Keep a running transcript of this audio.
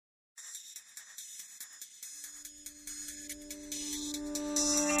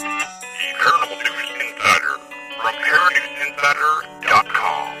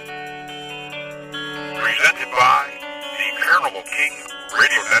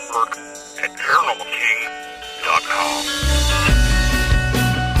network at paranormalking.com.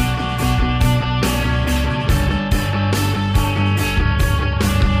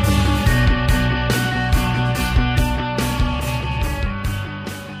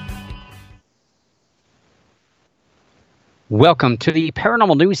 Welcome to the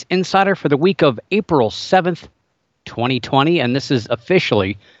Paranormal News Insider for the week of April 7th, 2020, and this is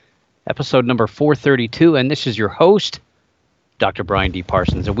officially episode number 432, and this is your host, Dr. Brian D.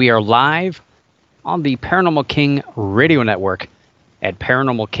 Parsons, and we are live on the Paranormal King radio network at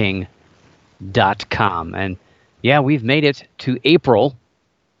paranormalking.com. And yeah, we've made it to April.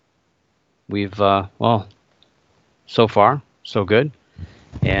 We've, so far, so good.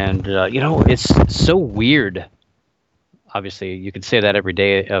 And, it's so weird. Obviously, you could say that every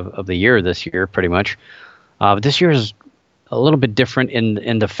day of the year this year, pretty much. This year is a little bit different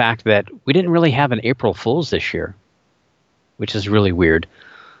in the fact that we didn't really have an April Fool's this year, which is really weird.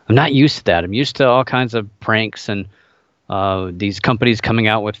 I'm not used to that. I'm used to all kinds of pranks and these companies coming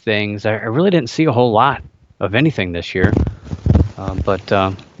out with things. I really didn't see a whole lot of anything this year. But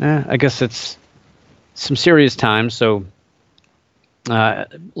I guess it's some serious times, so... a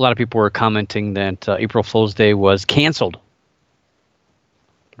lot of people were commenting that April Fool's Day was canceled.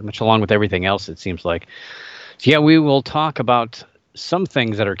 Pretty much along with everything else, it seems like. So yeah, we will talk about some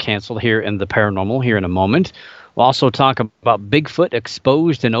things that are canceled here in the paranormal here in a moment. We'll also talk about Bigfoot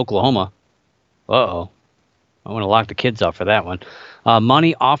exposed in Oklahoma. Uh-oh. I want to lock the kids up for that one.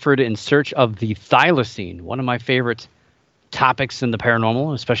 Money offered in search of the Thylacine, one of my favorite topics in the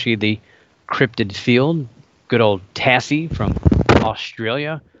paranormal, especially the cryptid field. Good old Tassie from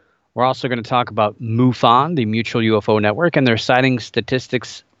Australia. We're also going to talk about MUFON, the Mutual UFO Network, and their sighting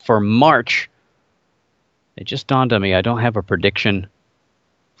statistics for March. It just dawned on me, I don't have a prediction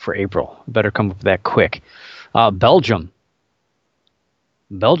for April. I better come up with that quick. Belgium.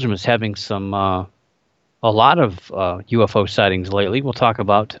 Belgium is having a lot of UFO sightings lately. We'll talk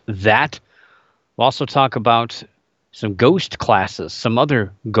about that. We'll also talk about some ghost classes, some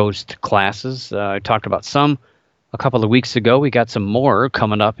other ghost classes. I talked about some a couple of weeks ago. We got some more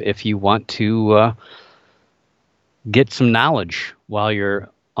coming up if you want to get some knowledge while you're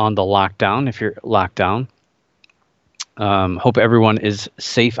on the lockdown, if you're locked down. Hope everyone is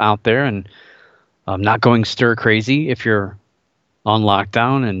safe out there and not going stir crazy if you're on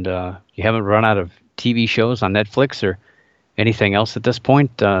lockdown and you haven't run out of TV shows on Netflix or anything else at this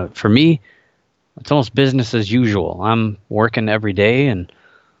point. For me, it's almost business as usual. I'm working every day and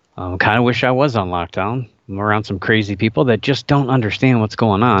kind of wish I was on lockdown. I'm around some crazy people that just don't understand what's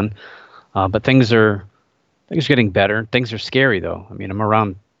going on. But things are getting better. Things are scary, though. I mean, I'm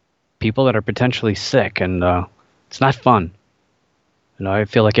around people that are potentially sick, and it's not fun. You know, I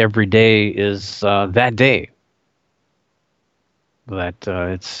feel like every day is that day that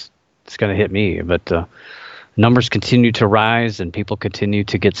it's going to hit me. But numbers continue to rise, and people continue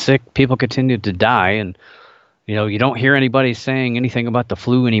to get sick. People continue to die, and you don't hear anybody saying anything about the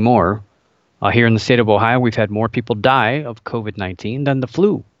flu anymore. Here in the state of Ohio, we've had more people die of COVID-19 than the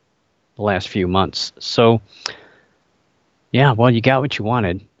flu the last few months. So, yeah, well, you got what you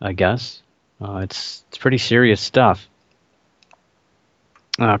wanted, I guess. It's pretty serious stuff.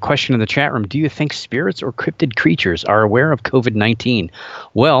 Question in the chat room: do you think spirits or cryptid creatures are aware of COVID-19?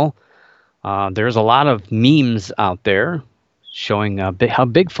 Well, there's a lot of memes out there showing how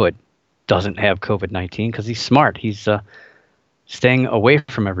Bigfoot doesn't have COVID-19 because he's smart. He's staying away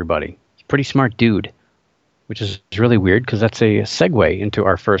from everybody. Pretty smart dude, which is really weird because that's a segue into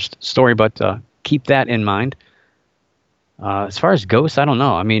our first story, but keep that in mind. As far as ghosts, I don't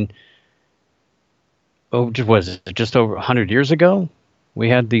know. I mean, just over 100 years ago, we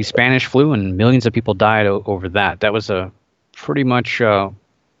had the Spanish flu and millions of people died over that. That was a pretty much, that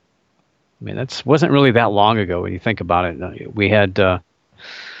wasn't really that long ago when you think about it. We had, there's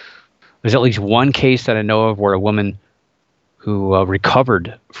at least one case that I know of where a woman who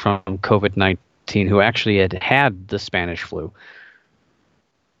recovered from COVID-19, who actually had the Spanish flu.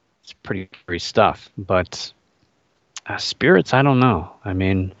 It's pretty scary stuff. But spirits, I don't know. I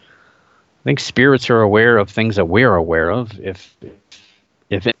mean, I think spirits are aware of things that we're aware of. If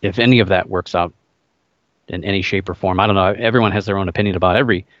any of that works out in any shape or form, I don't know. Everyone has their own opinion about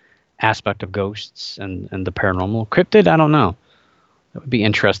every aspect of ghosts and the paranormal. Cryptid, I don't know. That would be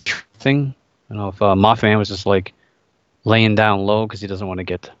interesting. I don't know if Mothman was just like laying down low because he doesn't want to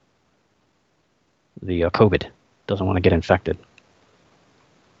get the COVID, doesn't want to get infected.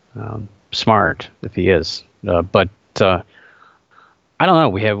 Smart if he is, but I don't know.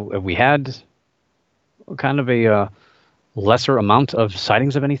 We had kind of a lesser amount of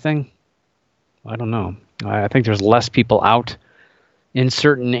sightings of anything. I don't know. I think there's less people out in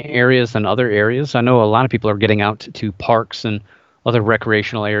certain areas than other areas. I know a lot of people are getting out to parks and other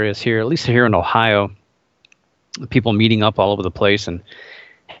recreational areas here, at least here in Ohio. People meeting up all over the place and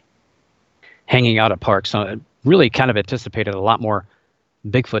hanging out at parks. So I really kind of anticipated a lot more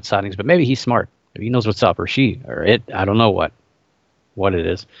Bigfoot sightings, but maybe he's smart. Maybe he knows what's up, or she, or it. I don't know what it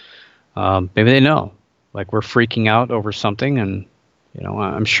is. Maybe they know. Like we're freaking out over something, and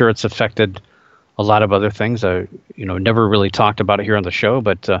I'm sure it's affected a lot of other things. Never really talked about it here on the show,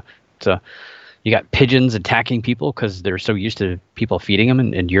 but you got pigeons attacking people because they're so used to people feeding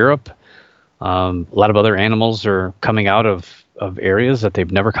them in Europe. A lot of other animals are coming out of areas that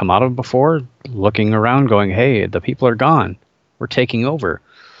they've never come out of before, looking around, going, "Hey, the people are gone. We're taking over."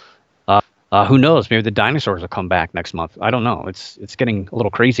 Who knows? Maybe the dinosaurs will come back next month. I don't know. It's getting a little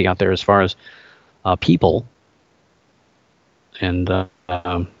crazy out there as far as people and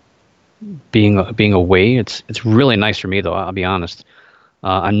being away. It's really nice for me, though. I'll be honest.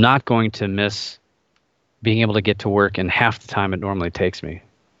 I'm not going to miss being able to get to work in half the time it normally takes me.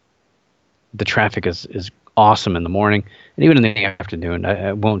 The traffic is awesome in the morning, and even in the afternoon.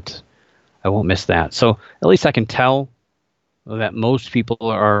 I won't miss that. So at least I can tell that most people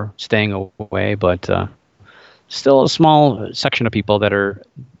are staying away, but still a small section of people that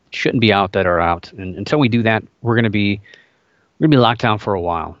shouldn't be out that are out. And until we do that, we're gonna be locked down for a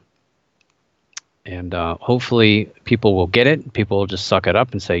while. And hopefully people will get it. People will just suck it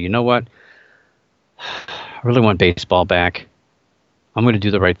up and say, you know what? I really want baseball back. I'm going to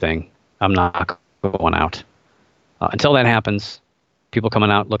do the right thing. I'm not going out. Until that happens, people coming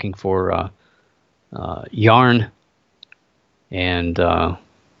out looking for yarn and a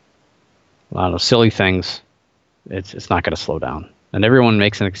lot of silly things, it's not going to slow down. And everyone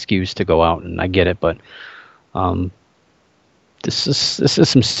makes an excuse to go out, and I get it, but this is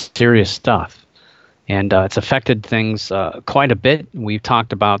some serious stuff. And it's affected things quite a bit. We've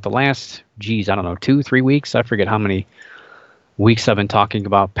talked about the last, 2-3 weeks. I forget how many weeks I've been talking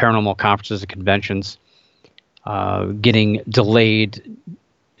about paranormal conferences and conventions getting delayed,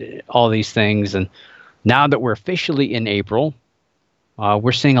 all these things. And now that we're officially in April,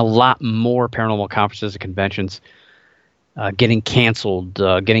 we're seeing a lot more paranormal conferences and conventions getting canceled,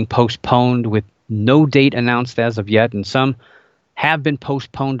 getting postponed with no date announced as of yet. And some have been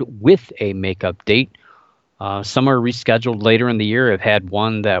postponed with a makeup date. Some are rescheduled later in the year. I've had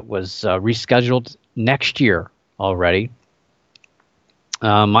one that was rescheduled next year already.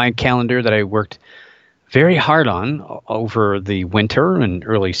 My calendar that I worked very hard on over the winter and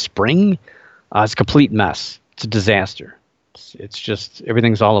early spring is a complete mess. It's a disaster. It's just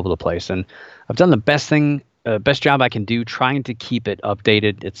everything's all over the place. And I've done the best job I can do trying to keep it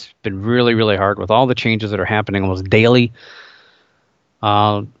updated. It's been really, really hard with all the changes that are happening almost daily.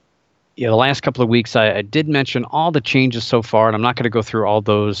 The last couple of weeks, I did mention all the changes so far, and I'm not going to go through all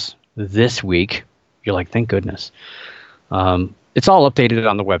those this week. You're like, thank goodness. It's all updated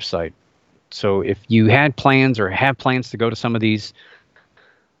on the website. So if you had plans or have plans to go to some of these,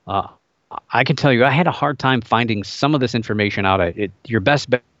 I can tell you I had a hard time finding some of this information out. Your best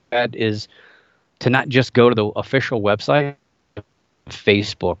bet is to not just go to the official website,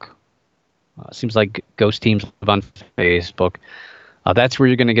 Facebook. Seems like ghost teams live on Facebook. That's where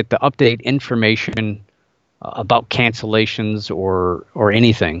you're going to get the update information about cancellations or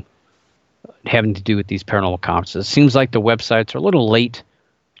anything having to do with these paranormal conferences. It seems like the websites are a little late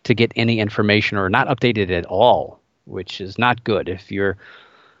to get any information or not updated at all, which is not good. If you're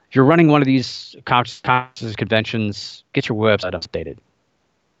running one of these conferences, conventions, get your website updated.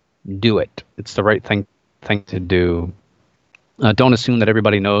 Do it. It's the right thing to do. Don't assume that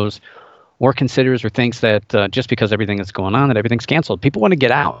everybody knows or considers or thinks that just because everything is going on, that everything's canceled. People want to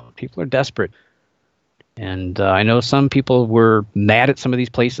get out. People are desperate. And I know some people were mad at some of these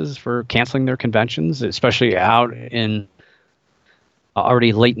places for canceling their conventions, especially out in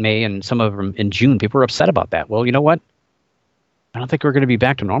already late May and some of them in June. People were upset about that. Well, you know what? I don't think we're going to be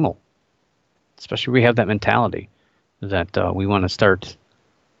back to normal. Especially we have that mentality that we want to start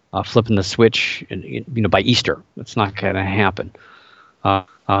flipping the switch by Easter. That's not going to happen.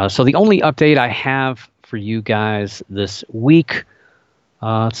 So the only update I have for you guys this week,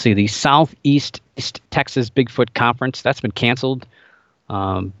 let's see, the Southeast Texas Bigfoot Conference, that's been canceled.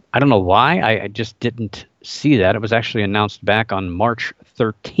 I don't know why. I just didn't see that. It was actually announced back on March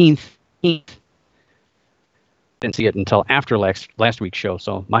 13th. Didn't see it until after last week's show,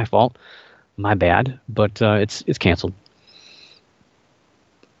 so my fault. My bad. But it's canceled.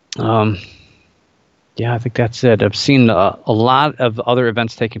 Yeah, I think that's it. I've seen a lot of other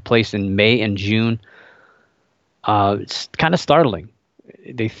events taking place in May and June. It's kind of startling.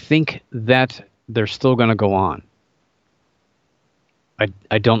 They think that they're still going to go on.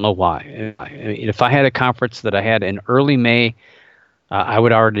 I don't know why. If I had a conference that I had in early May, I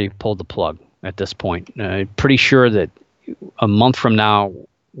would already pull the plug at this point. Pretty sure that a month from now,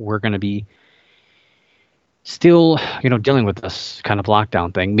 we're going to be still, dealing with this kind of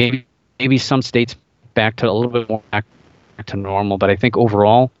lockdown thing. Maybe some states back to a little bit more back to normal, but I think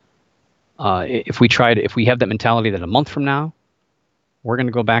overall, if we have that mentality that a month from now, we're going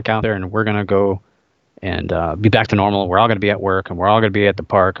to go back out there and we're going to go and be back to normal. We're all going to be at work and we're all going to be at the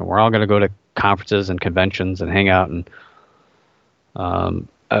park and we're all going to go to conferences and conventions and hang out and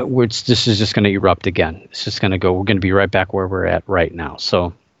this is just going to erupt again. It's just going to go. We're going to be right back where we're at right now.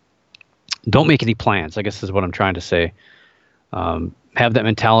 So don't make any plans, I guess is what I'm trying to say. Have that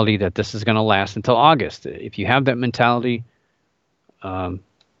mentality that this is going to last until August. If you have that mentality, it'll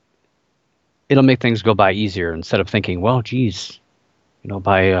make things go by easier instead of thinking, well, geez,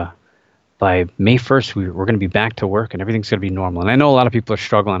 by May 1st, we're going to be back to work and everything's going to be normal. And I know a lot of people are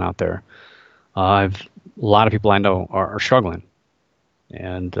struggling out there. A lot of people I know are struggling.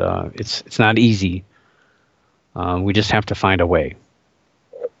 And it's not easy. We just have to find a way.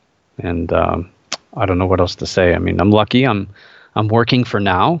 And I don't know what else to say. I mean, I'm lucky. I'm working for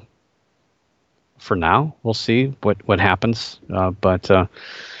now. For now, we'll see what happens. But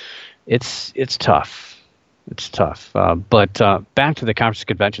it's tough. It's tough. But back to the conferences,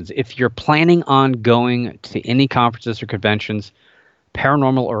 conventions. If you're planning on going to any conferences or conventions,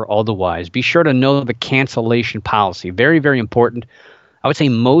 paranormal or otherwise, be sure to know the cancellation policy. Very, very important. I would say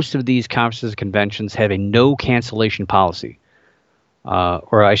most of these conferences and conventions have a no cancellation policy,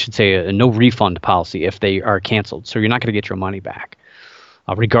 or I should say a no refund policy if they are canceled. So you're not going to get your money back,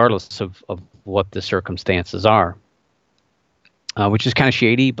 regardless of what the circumstances are, which is kind of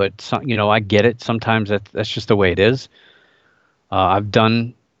shady, but I get it. Sometimes that's just the way it is. I've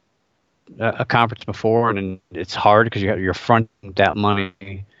done a conference before, and it's hard because you're fronting that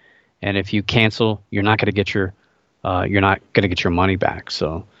money, and if you cancel, you're not going to get your money back.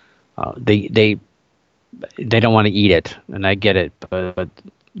 So they don't want to eat it, and I get it. But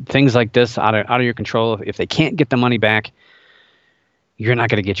things like this out of your control. If they can't get the money back, you're not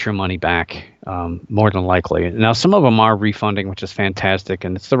going to get your money back, more than likely. Now, some of them are refunding, which is fantastic,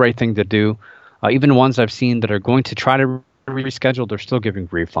 and it's the right thing to do. Even ones I've seen that are going to try to reschedule, they're still giving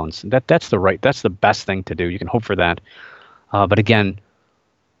refunds. That's the best thing to do. You can hope for that. But again,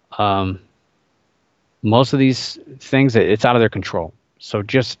 most of these things, it's out of their control. So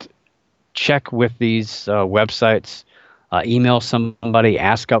just check with these websites, email somebody,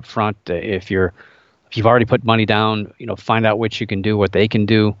 ask up front if you've already put money down, find out what you can do, what they can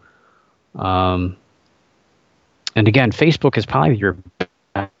do. And again, Facebook is probably your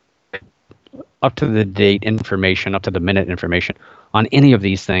up to the date information, up to the minute information on any of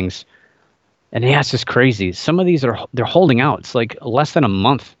these things. And yeah, it's just crazy. Some of these they're holding out. It's like less than a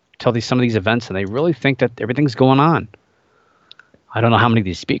month till some of these events, and they really think that everything's going on. I don't know how many of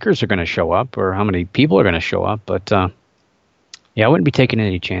these speakers are going to show up or how many people are going to show up, but yeah, I wouldn't be taking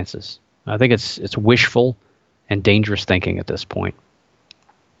any chances. I think it's wishful and dangerous thinking at this point.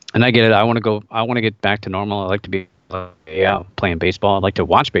 And I get it. I want to get back to normal. I like to be playing baseball. I'd like to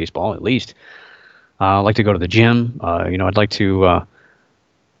watch baseball at least. I'd like to go to the gym. I'd like to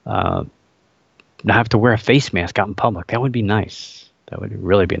not have to wear a face mask out in public. That would be nice. That would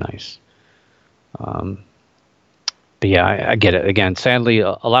really be nice. But yeah, I get it. Again, sadly,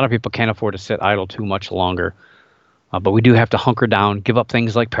 a lot of people can't afford to sit idle too much longer. But we do have to hunker down, give up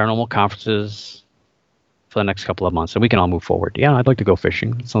things like paranormal conferences for the next couple of months, and we can all move forward. Yeah, I'd like to go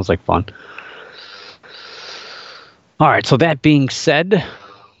fishing. It sounds like fun. All right, so that being said,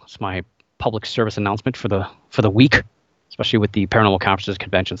 that's my public service announcement for the week, especially with the paranormal conferences,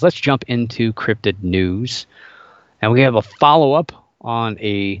 conventions. Let's jump into cryptid news. And we have a follow-up on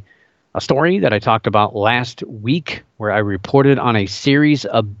a story that I talked about last week where I reported on a series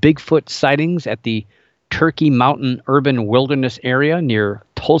of Bigfoot sightings at the Turkey Mountain Urban Wilderness area near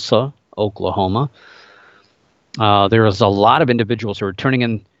Tulsa, Oklahoma. There was a lot of individuals who were turning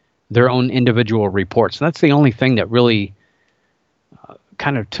in their own individual reports. And that's the only thing that really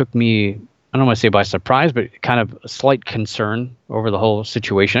kind of took me, I don't want to say by surprise, but kind of a slight concern over the whole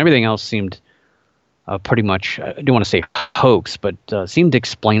situation. Everything else seemed pretty much, I don't want to say hoax, but seemed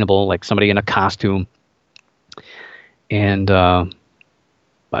explainable, like somebody in a costume. And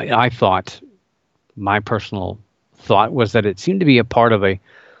I thought, my personal thought was that it seemed to be a part of a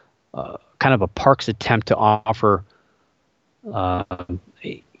kind of a park's attempt to offer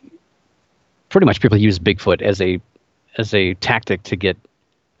pretty much people use Bigfoot as a tactic to get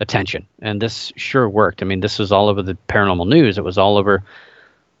attention. And this sure worked. I mean, this was all over the paranormal news. It was all over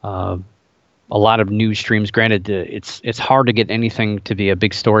a lot of news streams. Granted, it's hard to get anything to be a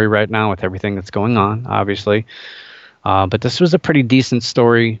big story right now with everything that's going on, obviously. But this was a pretty decent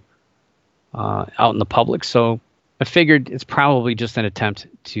story out in the public, so I figured it's probably just an attempt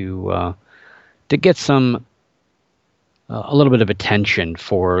to get some a little bit of attention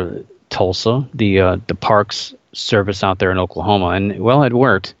for Tulsa, the Parks Service out there in Oklahoma, and well, it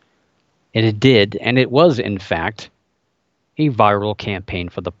worked, and it did, and it was in fact a viral campaign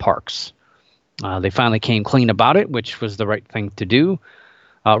for the parks. They finally came clean about it, which was the right thing to do.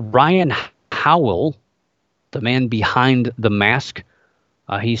 Ryan Howell, the man behind the mask,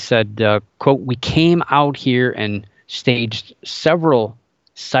 he said, quote, "We came out here and staged several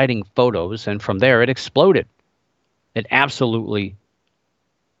sighting photos, and from there it exploded. It absolutely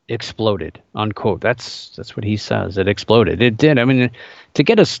exploded," unquote. That's what he says. It exploded. It did. I mean, to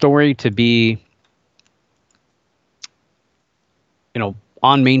get a story to be,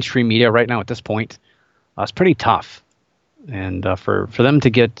 on mainstream media right now at this point, it's pretty tough. And for them to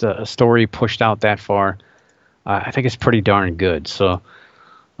get a story pushed out that far, I think it's pretty darn good. So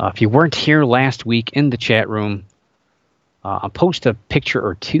if you weren't here last week in the chat room, I'll post a picture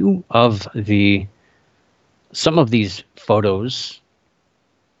or two of some of these photos.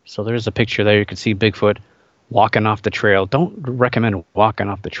 So there's a picture there. You can see Bigfoot walking off the trail. Don't recommend walking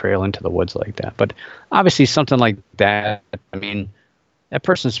off the trail into the woods like that. But obviously something like that, I mean, that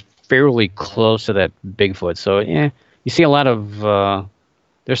person's fairly close to that Bigfoot. So, yeah, you see a lot of,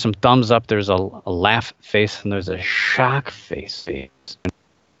 there's some thumbs up, there's a laugh face, and there's a shock face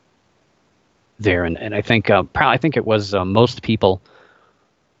there. And I think, I think it was most people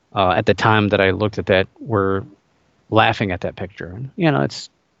at the time that I looked at that were laughing at that picture. And, I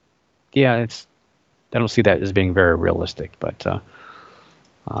don't see that as being very realistic. But do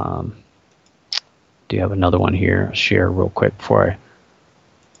you have another one here? I'll share real quick before I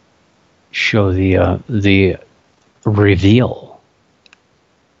show the reveal.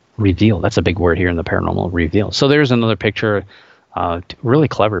 Reveal. That's a big word here in the paranormal. Reveal. So there's another picture. Really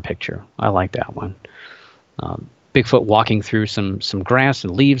clever picture. I like that one. Bigfoot walking through some grass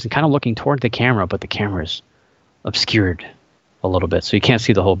and leaves and kind of looking toward the camera, but the camera's obscured a little bit, so you can't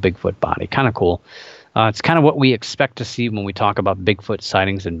see the whole Bigfoot body. Kind of cool. It's kind of what we expect to see when we talk about Bigfoot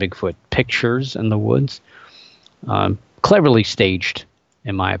sightings and Bigfoot pictures in the woods. Cleverly staged,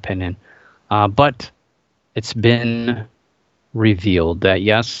 in my opinion. But it's been revealed that,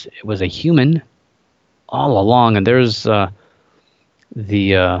 yes, it was a human all along. And there's forgot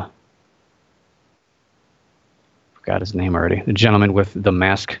his name already, the gentleman with the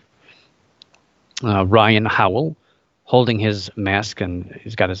mask, Ryan Howell, holding his mask, and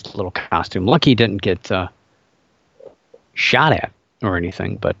he's got his little costume. Lucky he didn't get shot at or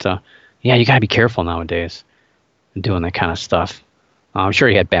anything. But, yeah, you got to be careful nowadays doing that kind of stuff. I'm sure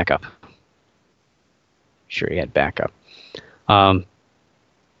he had backup. I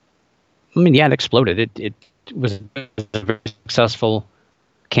mean, yeah, it exploded. It was a very successful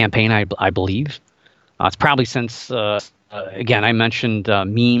campaign, I believe. It's probably since, again, I mentioned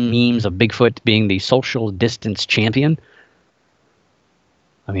memes of Bigfoot being the social distance champion.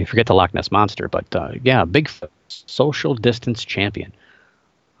 I mean, forget the Loch Ness Monster, but yeah, Bigfoot, social distance champion.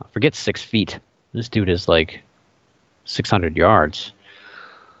 Forget 6 feet. This dude is like 600 yards.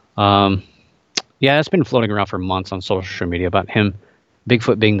 Yeah, it's been floating around for months on social media about him,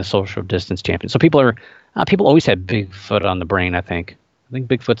 Bigfoot being the social distance champion. So people always had Bigfoot on the brain, I think. I think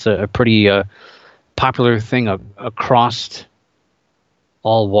Bigfoot's a pretty popular thing across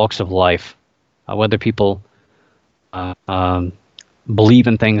all walks of life, whether people believe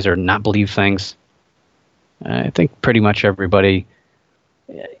in things or not believe things. I think pretty much everybody,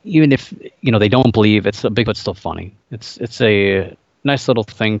 even if they don't believe, Bigfoot's still funny. It's a nice little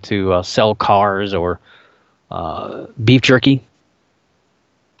thing to sell cars or beef jerky,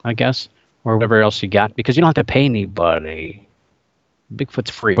 I guess, or whatever else you got, because you don't have to pay anybody. Bigfoot's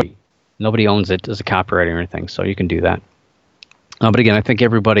free. Nobody owns it as a copyright or anything, so you can do that. But again, I think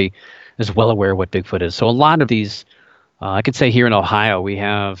everybody is well aware of what Bigfoot is. So a lot of these, I could say here in Ohio, we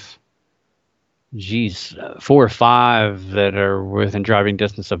have, 4 or 5 that are within driving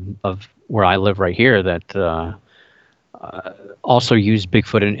distance of where I live right here that also use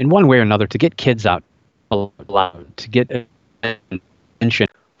Bigfoot in one way or another to get kids out, to get attention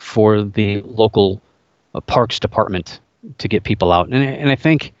for the local parks department to get people out. And I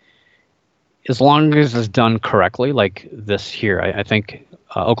think as long as it's done correctly, like this here, I think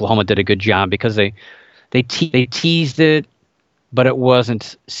Oklahoma did a good job, because they teased it, but it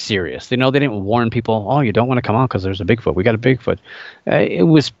wasn't serious. They didn't warn people, oh, you don't want to come out because there's a Bigfoot. We got a Bigfoot. It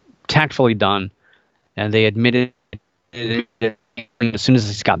was tactfully done, and they admitted it as soon as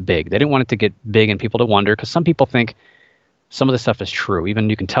this got big. They didn't want it to get big and people to wonder, because some people think some of this stuff is true. Even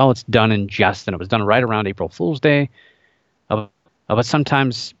you can tell it's done in jest, and it was done right around April Fool's Day. But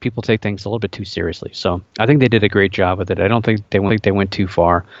sometimes people take things a little bit too seriously. So I think they did a great job with it. I don't think they went too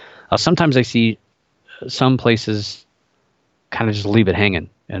far. Sometimes I see some places kind of just leave it hanging,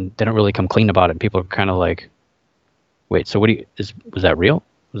 and they don't really come clean about it. And people are kind of like, wait, so was that real?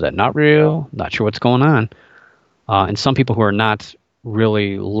 Was that not real? Not sure what's going on. And some people who are not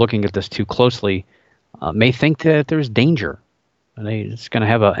really looking at this too closely may think that there's danger. And it's going to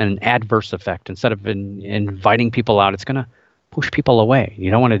have an adverse effect. Instead of inviting people out, it's going to push people away. You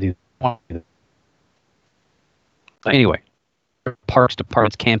don't want to do that. Anyway, Parks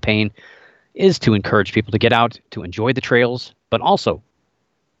Department's campaign is to encourage people to get out, to enjoy the trails, but also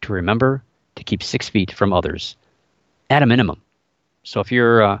to remember to keep 6 feet from others at a minimum. So if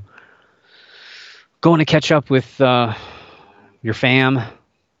you're going to catch up with your fam,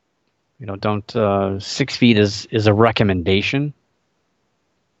 don't 6 feet is a recommendation,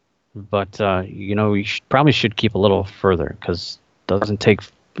 but you probably should keep a little further, because it doesn't take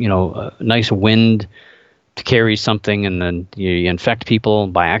a nice wind to carry something, and then you infect people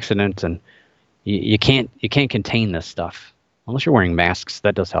by accident, and you can't contain this stuff unless you're wearing masks.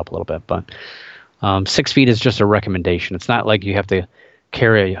 That does help a little bit, but 6 feet is just a recommendation. It's not like you have to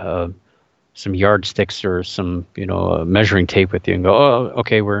carry some yardsticks or some measuring tape with you and go, oh,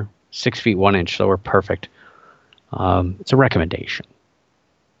 okay, we're 6 feet 1 inch, so we're perfect. It's a recommendation.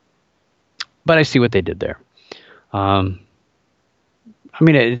 But I see what they did there.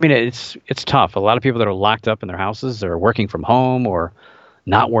 It's tough. A lot of people that are locked up in their houses are working from home, or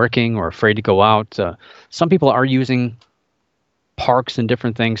not working, or afraid to go out. Some people are using parks and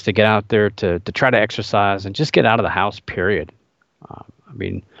different things to get out there to try to exercise and just get out of the house, period.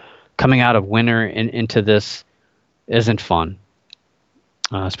 Coming out of winter into this isn't fun,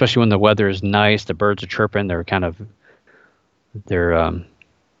 especially when the weather is nice, the birds are chirping, they're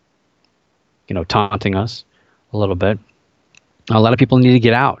taunting us a little bit. A lot of people need to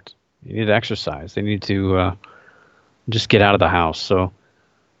get out. They need to exercise. They need to just get out of the house. So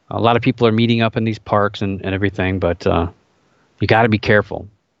a lot of people are meeting up in these parks and everything, but you got to be careful.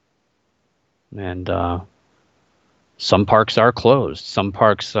 And some parks are closed. Some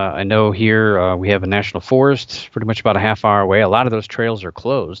parks, I know here, we have a national forest pretty much about a half hour away. A lot of those trails are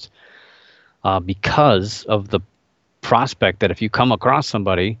closed because of the prospect that if you come across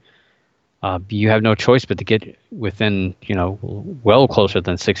somebody, you have no choice but to get within, well closer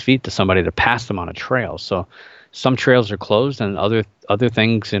than 6 feet to somebody to pass them on a trail. So some trails are closed, and other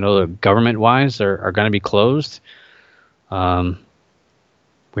things, government-wise are going to be closed.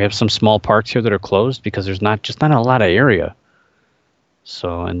 We have some small parks here that are closed because there's not a lot of area.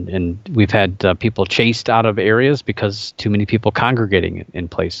 So, and we've had people chased out of areas because too many people congregating in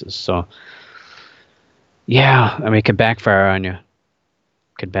places. So, yeah, it could backfire on you.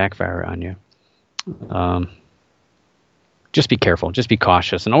 Just be careful. Just be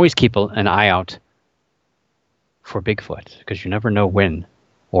cautious, and always keep an eye out for Bigfoot, because you never know when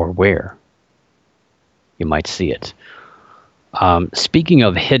or where you might see it. Speaking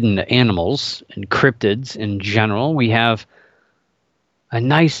of hidden animals and cryptids in general, we have a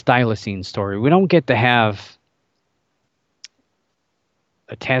nice Thylacine story. We don't get to have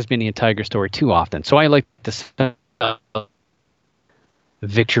a Tasmanian tiger story too often, so I like to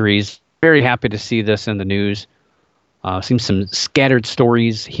victories. Very happy to see this in the news. Seems some scattered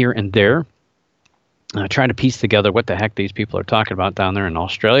stories here and there. Trying to piece together what the heck these people are talking about down there in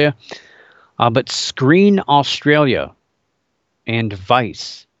Australia. But Screen Australia and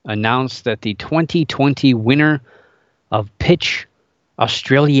Vice announced that the 2020 winner of Pitch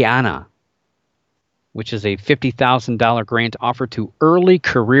Australiana, which is a $50,000 grant offered to early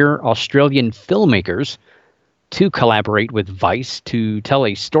career Australian filmmakers to collaborate with Vice to tell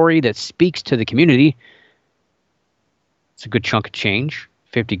a story that speaks to the community. It's a good chunk of change,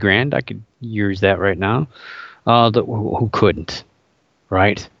 50 grand. I could use that right now. Who couldn't,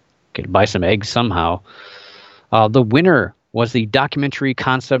 right? Could buy some eggs somehow. The winner was the documentary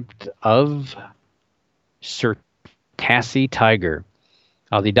concept of Thylacine tiger.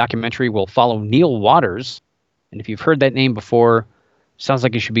 The documentary will follow Neil Waters, and if you've heard that name before, sounds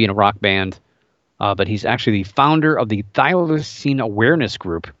like he should be in a rock band. But he's actually the founder of the Thylacine Awareness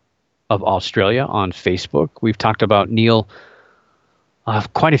Group of Australia on Facebook. We've talked about Neil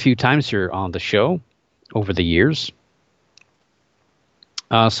quite a few times here on the show over the years.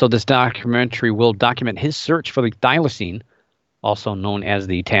 So this documentary will document his search for the thylacine, also known as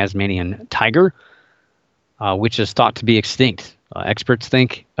the Tasmanian tiger, which is thought to be extinct. Experts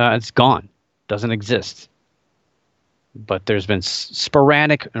think it's gone, doesn't exist. but there's been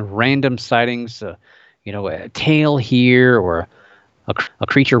sporadic and random sightings, a tail here or a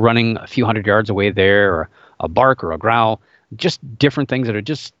creature running a few hundred yards away there, or a bark or a growl, just different things that are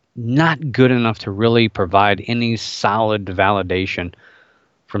just not good enough to really provide any solid validation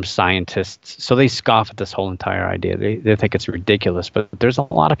from scientists. So they scoff at this whole entire idea. They think it's ridiculous, but there's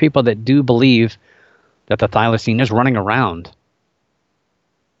a lot of people that do believe that the thylacine is running around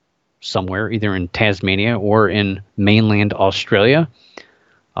somewhere, either in Tasmania or in mainland Australia.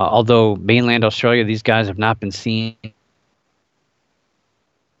 Although mainland Australia, these guys have not been seen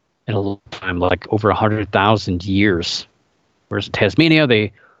in a long time, like over 100,000 years. Whereas in Tasmania,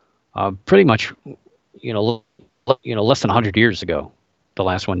 they pretty much, less than 100 years ago, the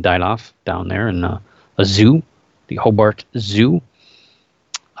last one died off down there in a zoo, the Hobart Zoo.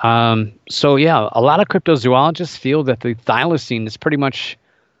 So yeah, a lot of cryptozoologists feel that the thylacine is pretty much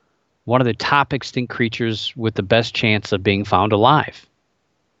one of the top extinct creatures with the best chance of being found alive.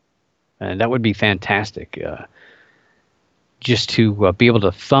 And that would be fantastic. Just to be able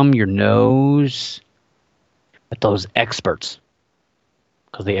to thumb your nose at those experts.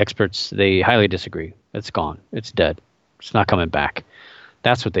 Because the experts, they highly disagree. It's gone. It's dead. It's not coming back.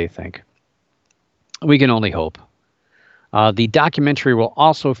 That's what they think. We can only hope. The documentary will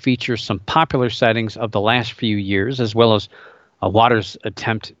also feature some popular sightings of the last few years, as well as Waters'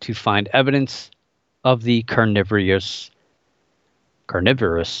 attempt to find evidence of the carnivorous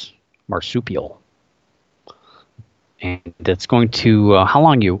marsupial. And it's going to, how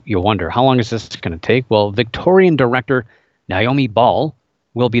long, you wonder, how long is this going to take? Well, Victorian director Naomi Ball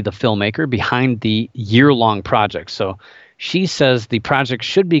will be the filmmaker behind the year-long project. So she says the project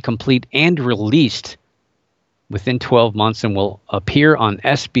should be complete and released within 12 months and will appear on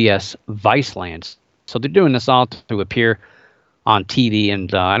SBS Viceland. So they're doing this all to appear on TV,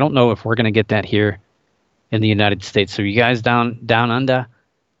 and I don't know if we're going to get that here in the United States. So you guys down under,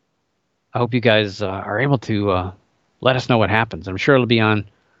 I hope you guys are able to let us know what happens. I'm sure it'll be on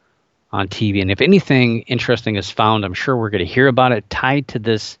TV. And if anything interesting is found, I'm sure we're going to hear about it tied to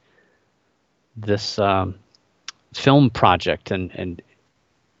this film project. And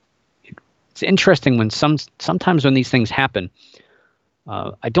it's interesting when sometimes when these things happen,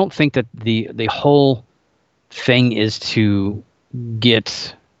 I don't think that the whole thing is to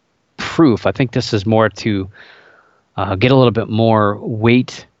get proof. I think this is more to get a little bit more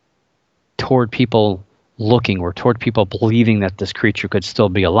weight toward people looking or toward people believing that this creature could still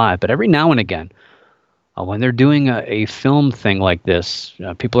be alive. But every now and again, when they're doing a film thing like this,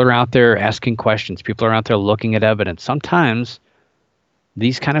 people are out there asking questions. People are out there looking at evidence. Sometimes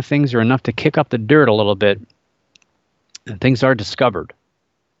these kind of things are enough to kick up the dirt a little bit, and things are discovered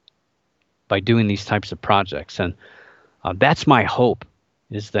by doing these types of projects. And that's my hope,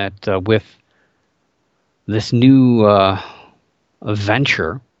 is that with this new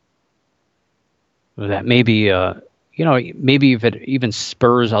venture, that maybe maybe if it even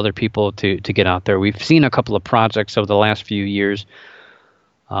spurs other people to get out there. We've seen a couple of projects over the last few years,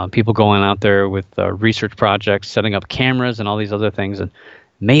 people going out there with research projects, setting up cameras and all these other things, and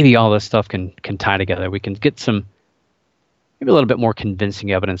maybe all this stuff can tie together. We can get some, maybe a little bit more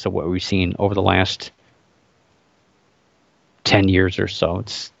convincing evidence of what we've seen over the last 10 years or so.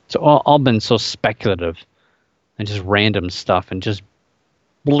 It's all been so speculative and just random stuff and just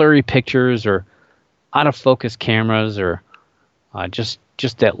blurry pictures or out of focus cameras or just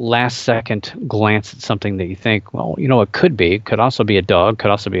that last second glance at something that you think, well, it could be. It could also be a dog,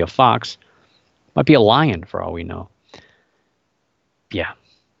 could also be a fox, might be a lion for all we know. Yeah.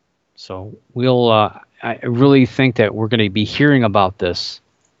 So I really think that we're going to be hearing about this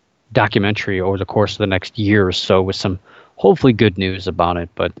documentary over the course of the next year or so with some hopefully good news about it.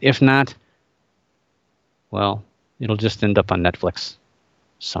 But if not, well, it'll just end up on Netflix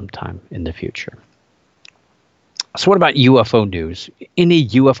sometime in the future. So what about UFO news? Any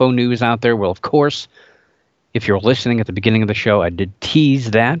UFO news out there? Well, of course, if you're listening at the beginning of the show, I did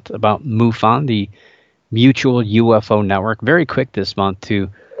tease that about MUFON, the Mutual UFO Network, very quick this month to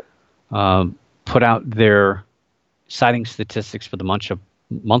put out their sighting statistics for the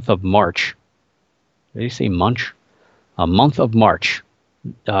month of March. Did you say month? Month of March.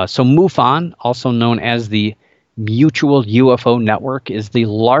 So MUFON, also known as the Mutual UFO Network, is the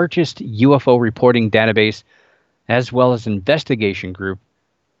largest UFO reporting database as well as investigation group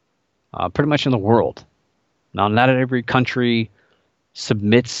pretty much in the world. Now, not every country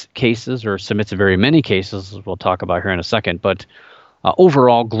submits cases or submits very many cases, as we'll talk about here in a second, but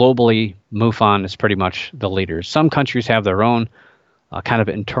overall, globally, MUFON is pretty much the leader. Some countries have their own kind of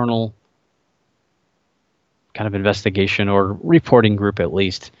internal kind of investigation or reporting group at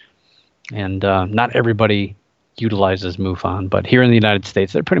least, and not everybody utilizes MUFON, but here in the United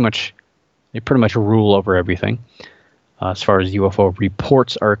States, they pretty much rule over everything as far as UFO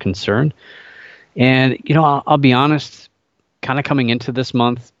reports are concerned. And I'll be honest, kind of coming into this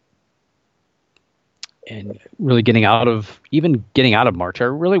month and really getting out of March, I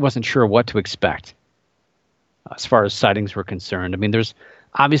really wasn't sure what to expect as far as sightings were concerned. I mean, there's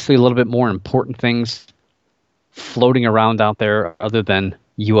obviously a little bit more important things floating around out there other than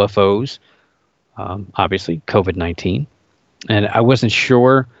UFOs. Obviously, COVID-19. And I wasn't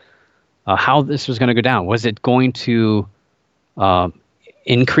sure how this was going to go down. Was it going to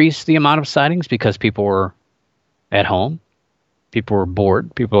increase the amount of sightings because people were at home? People were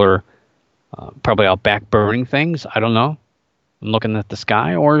bored. People are probably out back burning things. I don't know. I'm looking at the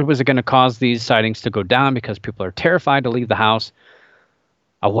sky. Or was it going to cause these sightings to go down because people are terrified to leave the house?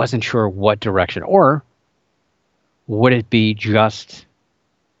 I wasn't sure what direction. Or would it be just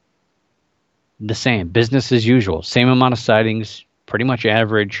the same, business as usual, same amount of sightings, pretty much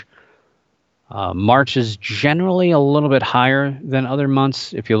average? March is generally a little bit higher than other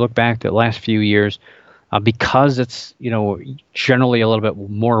months if you look back the last few years, because it's generally a little bit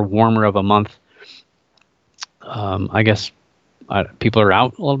more warmer of a month. I guess people are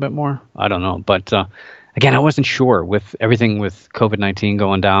out a little bit more. I don't know, but again, I wasn't sure with everything with COVID-19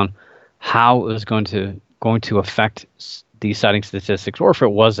 going down how it was going to affect these sighting statistics, or if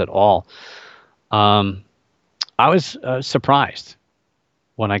it was at all. I was surprised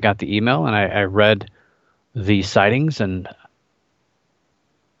when I got the email and I read the sightings, and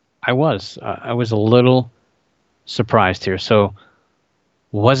I was a little surprised here. So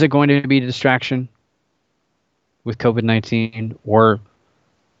was it going to be a distraction with COVID-19, or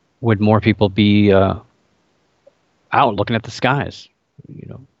would more people be out looking at the skies,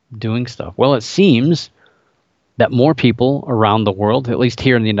 doing stuff? Well, it seems that more people around the world, at least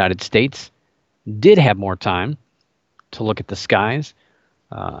here in the United States, did have more time to look at the skies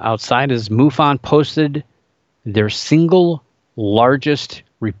outside, as MUFON posted their single largest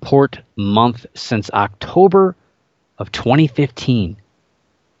report month since October of 2015.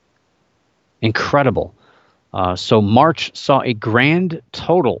 Incredible. So March saw a grand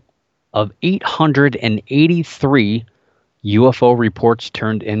total of 883 UFO reports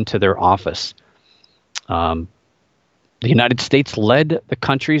turned into their office. The United States led the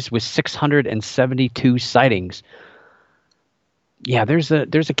countries with 672 sightings. Yeah, there's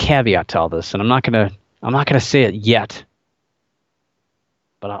a caveat to all this, and I'm not gonna say it yet,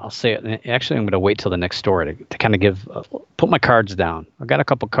 but I'll say it. Actually, I'm gonna wait till the next story to kind of put my cards down. I've got a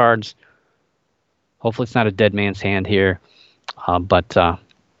couple cards. Hopefully, it's not a dead man's hand here, but I'll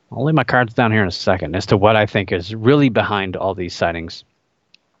lay my cards down here in a second as to what I think is really behind all these sightings.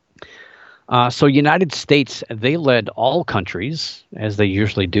 So United States, they led all countries, as they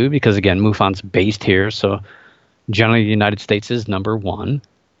usually do, because, again, MUFON's based here. So generally, the United States is number one.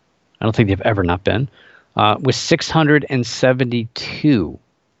 I don't think they've ever not been, with 672.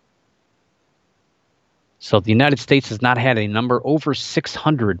 So the United States has not had a number over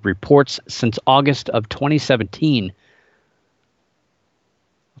 600 reports since August of 2017.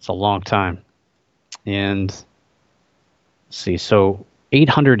 That's a long time. And let's see, so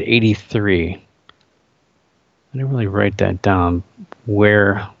 883. I didn't really write that down,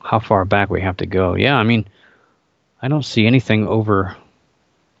 how far back we have to go. Yeah, I mean, I don't see anything over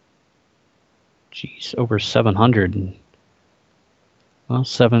 700. Well,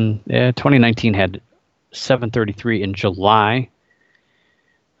 2019 had 733 in July.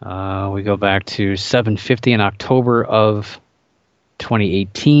 We go back to 750 in October of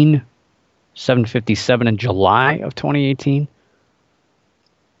 2018, 757 in July of 2018.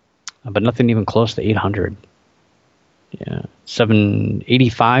 But nothing even close to 800. Yeah,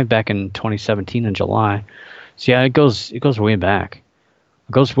 785 back in 2017 in July. So yeah, it goes way back.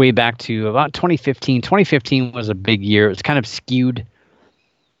 It goes way back to about 2015. 2015 was a big year. It's kind of skewed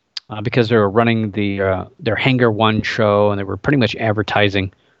because they were running their Hangar One show, and they were pretty much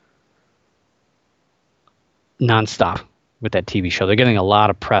advertising nonstop with that TV show. They're getting a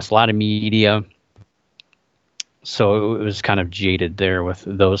lot of press, a lot of media. So it was kind of jaded there with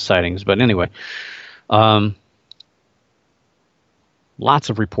those sightings. But anyway, lots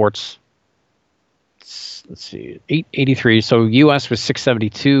of reports. Let's see, 883. So U.S. was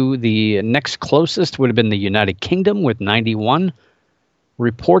 672. The next closest would have been the United Kingdom with 91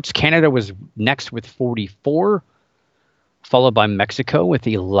 reports. Canada was next with 44, followed by Mexico with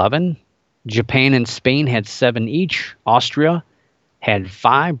 11. Japan and Spain had 7 each. Austria had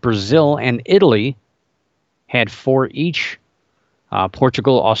 5. Brazil and Italy had 4 each.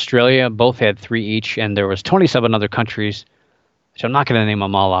 Portugal, Australia both had 3 each, and there was 27 other countries, which I'm not going to name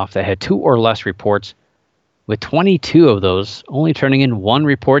them all off, that had 2 or less reports, with 22 of those only turning in one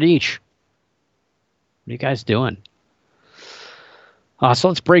report each. What are you guys doing? So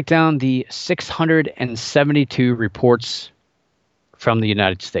let's break down the 672 reports from the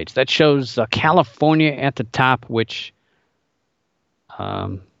United States. That shows California at the top, which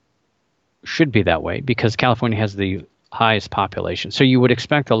should be that way because California has the highest population. So you would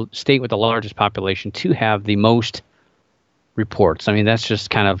expect the state with the largest population to have the most reports. I mean, that's just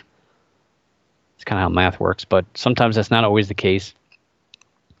kind of how math works, but sometimes that's not always the case.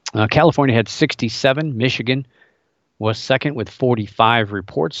 California had 67. Michigan was second with 45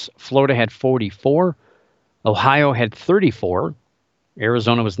 reports. Florida had 44. Ohio had 34.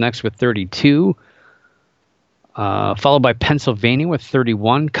 Arizona was next with 32. Followed by Pennsylvania with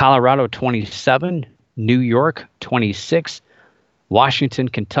 31. Colorado 27. New York 26. Washington,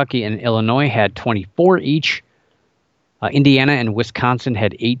 Kentucky, and Illinois had 24 each. Indiana and Wisconsin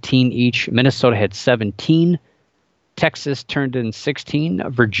had 18 each. Minnesota had 17. Texas turned in 16.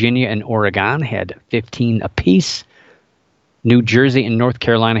 Virginia and Oregon had 15 apiece. New Jersey and North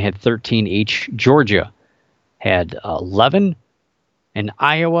Carolina had 13 each. Georgia had 11. And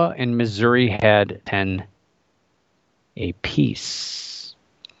Iowa and Missouri had 10 apiece.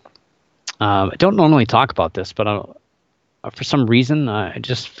 I don't normally talk about this, but for some reason, I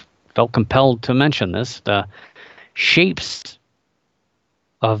just felt compelled to mention this. The shapes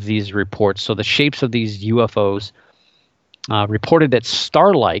of these reports. So the shapes of these UFOs reported that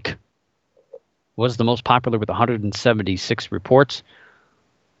star-like was the most popular with 176 reports.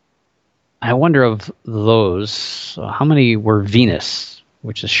 I wonder of those, how many were Venus,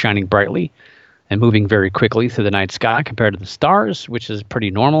 which is shining brightly and moving very quickly through the night sky compared to the stars, which is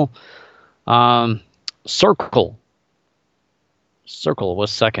pretty normal. Circle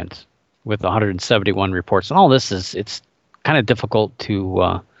was second with 171 reports. And all this it's kind of difficult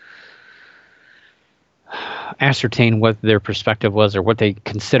to ascertain what their perspective was or what they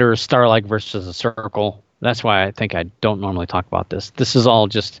consider a star-like versus a circle. That's why I think I don't normally talk about this. This is all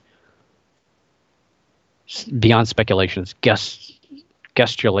just beyond speculation. It's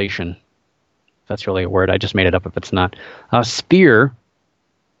guessulation. That's really a word. I just made it up if it's not. Spear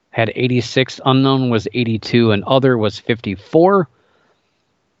had 86. Unknown was 82. And other was 54.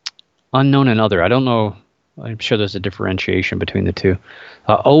 Unknown and other. I don't know. I'm sure there's a differentiation between the two.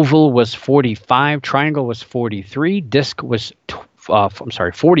 Oval was 45. Triangle was 43. Disc was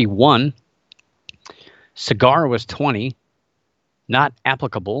 41. Cigar was 20. Not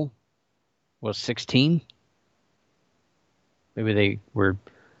applicable was 16. Maybe they were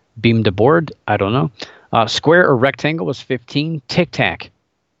beamed aboard. I don't know. Square or rectangle was 15. Tic Tac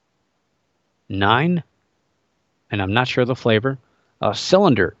 9. And I'm not sure the flavor.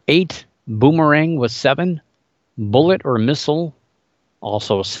 Cylinder 8. Boomerang was 7. Bullet or missile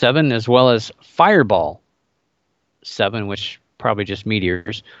also 7, as well as fireball 7, which probably just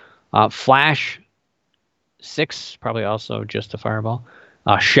meteors. Flash 6, probably also just a fireball.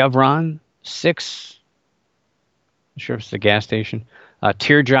 Chevron 6. I'm sure if it's the gas station.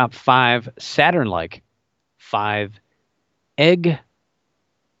 Teardrop 5. Saturn-like 5.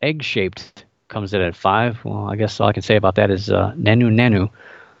 Egg-shaped comes in at 5. Well, I guess all I can say about that is nanu.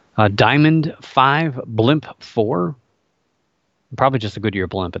 Diamond 5. Blimp 4. Probably just a Goodyear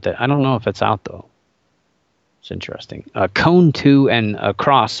blimp, but I don't know if it's out, though. It's interesting. Cone 2 and a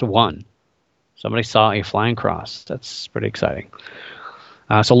cross 1. Somebody saw a flying cross. That's pretty exciting.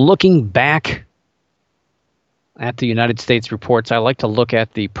 So looking back at the United States reports, I like to look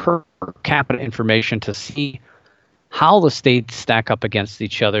at the per capita information to see how the states stack up against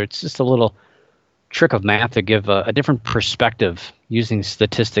each other. It's just a little trick of math to give a different perspective using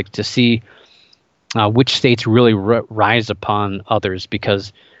statistics to see which states really rise upon others,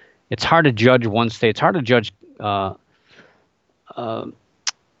 because it's hard to judge one state. It's hard to judge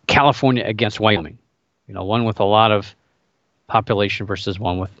California against Wyoming. One with a lot of population versus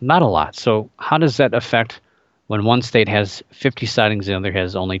one with not a lot. So how does that affect when one state has 50 sightings and the other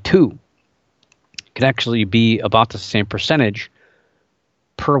has only 2? It could actually be about the same percentage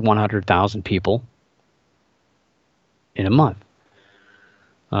per 100,000 people in a month.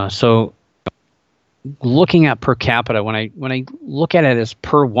 So looking at per capita, when I look at it as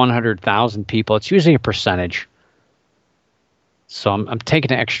per 100,000 people, it's usually a percentage. So I'm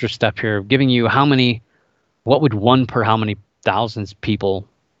taking an extra step here, giving you what would 1 per how many thousands people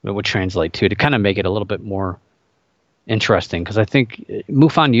it would translate to kind of make it a little bit more interesting. Because I think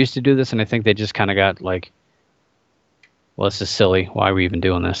MUFON used to do this, and I think they just kind of got like, well, this is silly. Why are we even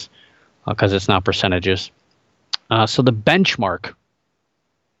doing this? Because it's not percentages. So the benchmark,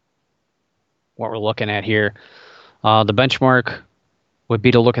 what we're looking at here, the benchmark would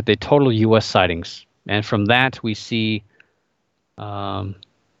be to look at the total U.S. sightings And from that, we see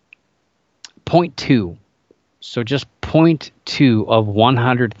 0.2. So just 0.2 of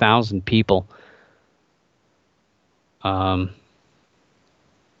 100,000 people are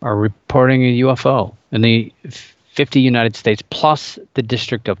reporting a UFO in the 50 United States plus the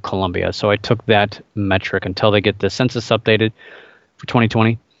District of Columbia. So I took that metric until they get the census updated for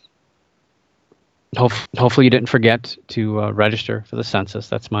 2020. Hopefully you didn't forget to register for the census.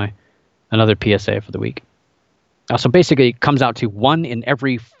 That's another PSA for the week. So basically, it comes out to 1 in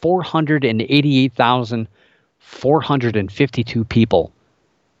every 488,452 people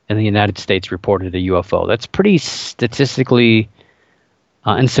in the United States reported a UFO. That's pretty statistically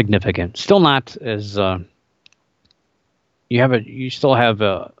insignificant. Still not as you still have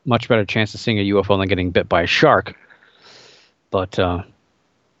a much better chance of seeing a UFO than getting bit by a shark. But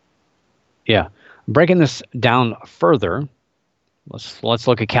yeah, breaking this down further, let's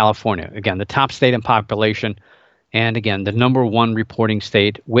look at California again, the top state in population, and again the number one reporting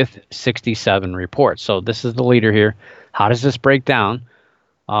state with 67 reports. So this is the leader here. How does this break down?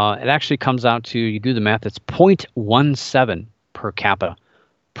 It actually comes out to, you do the math, it's 0.17 per capita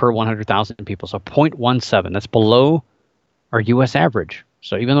per 100,000 people. So 0.17. That's below our U.S. average.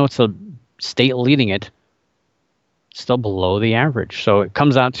 So even though it's a state leading it, it's still below the average. So it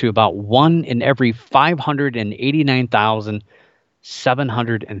comes out to about 1 in every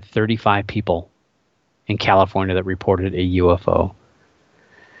 589,735 people in California that reported a UFO.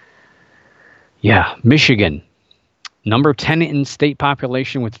 Yeah, Michigan, number 10 in state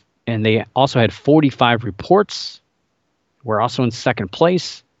population, and they also had 45 reports. We're also in second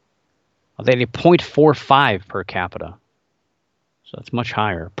place. They had a 0.45 per capita. So it's much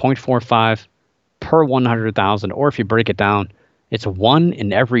higher, 0.45 per 100,000. Or if you break it down, it's 1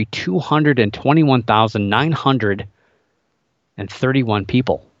 in every 221,931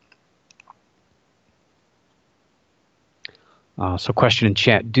 people. So question in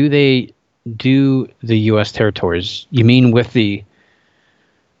chat, do they do the U.S. territories? You mean with the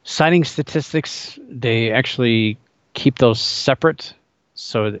sighting statistics, they actually keep those separate?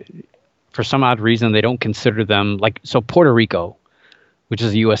 So for some odd reason, they don't consider them, so Puerto Rico, which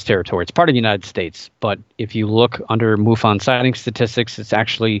is a U.S. territory, it's part of the United States. But if you look under MUFON sighting statistics, it's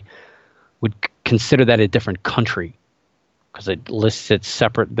actually would consider that a different country because it lists it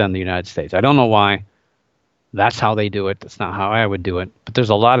separate than the United States. I don't know why. That's how they do it. That's not how I would do it. But there's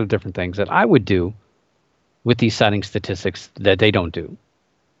a lot of different things that I would do with these sighting statistics that they don't do.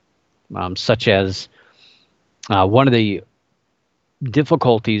 Such as one of the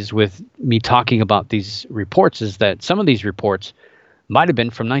difficulties with me talking about these reports is that some of these reports might have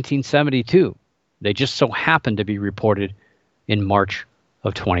been from 1972. They just so happened to be reported in March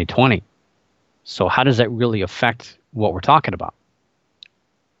of 2020. So how does that really affect what we're talking about?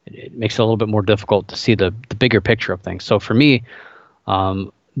 It makes it a little bit more difficult to see the bigger picture of things. So for me,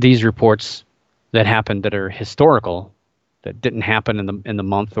 these reports that happened that are historical, that didn't happen in the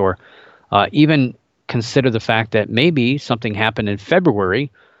month, or even consider the fact that maybe something happened in February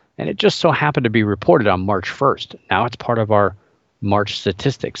and it just so happened to be reported on March 1st. Now it's part of our March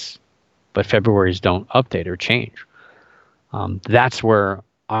statistics, but February's don't update or change. That's where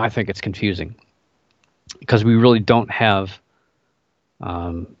I think it's confusing, because we really don't have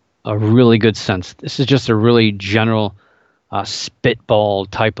a really good sense. This is just a really general spitball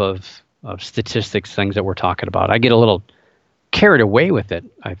type of statistics things that we're talking about. I get a little carried away with it,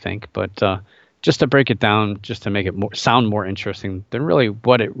 I think, but just to break it down, just to make it sound more interesting than really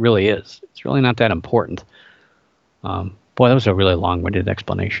what it really is. It's really not that important. Boy, that was a really long-winded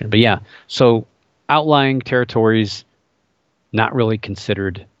explanation. But yeah, so outlying territories not really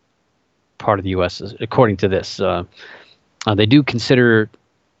considered part of the U.S. according to this. They do consider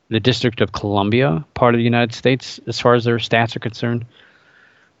the District of Columbia part of the United States as far as their stats are concerned,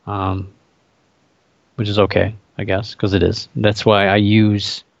 which is okay, I guess, because it is. That's why I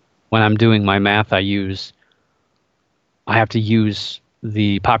use, when I'm doing my math, I have to use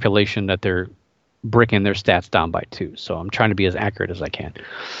the population that they're breaking their stats down by 2. So I'm trying to be as accurate as I can.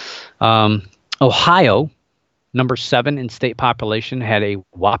 Ohio, number 7 in state population, had a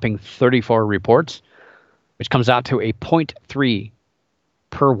whopping 34 reports, which comes out to a 0.3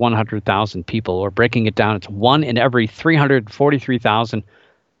 per 100,000 people, or breaking it down, it's 1 in every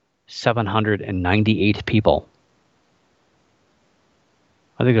 343,798 people.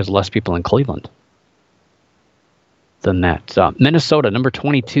 I think there's less people in Cleveland than that. Minnesota, number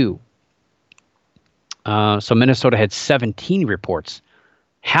 22. So Minnesota had 17 reports,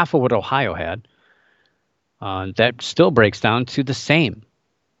 half of what Ohio had. That still breaks down to the same,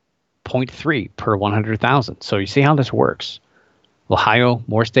 0.3 per 100,000. So you see how this works. Ohio,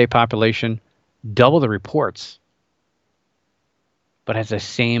 more state population, double the reports, but has the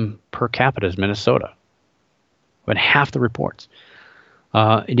same per capita as Minnesota, but half the reports.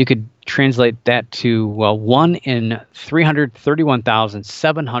 And you could translate that to, well, 1 in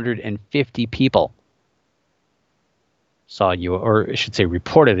 331,750 people saw or I should say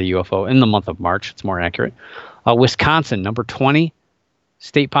reported a UFO in the month of March. It's more accurate. Wisconsin, number 20,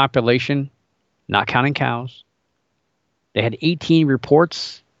 state population, not counting cows. They had 18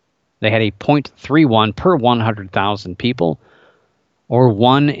 reports. They had a 0.31 per 100,000 people, or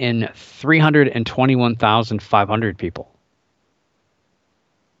 1 in 321,500 people.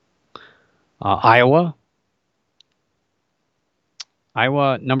 Iowa,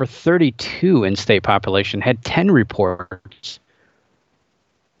 number 32 in state population, had 10 reports,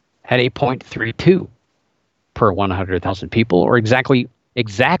 had a 0.32 per 100,000 people, or exactly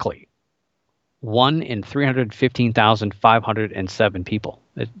 1 in 315,507 people.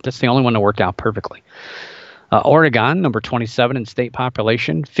 That's the only one that worked out perfectly. Oregon, number 27 in state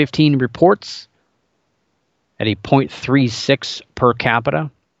population, 15 reports, at a 0.36 per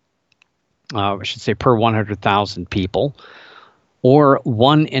capita. I should say per 100,000 people, or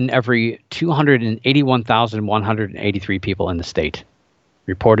 1 in every 281,183 people in the state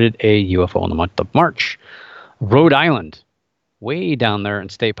reported a UFO in the month of March. Rhode Island, way down there in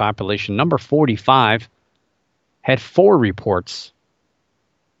state population, number 45, had 4 reports.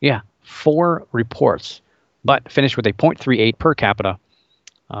 Yeah, 4 reports, but finished with a 0.38 per capita.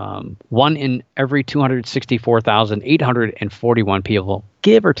 1 in every 264,841 people,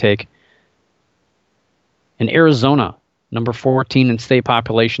 give or take. In Arizona, number 14 in state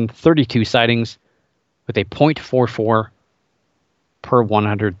population, 32 sightings with a 0.44 per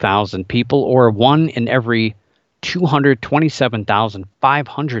 100,000 people, or 1 in every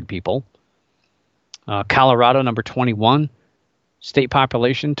 227,500 people. Colorado, number 21, state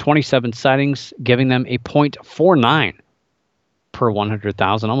population, 27 sightings, giving them a 0.49 per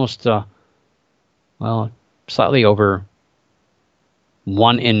 100,000, almost, slightly over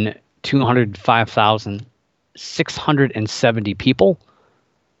 1 in 205,670 people.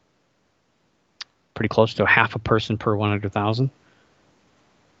 Pretty close to half a person per 100,000.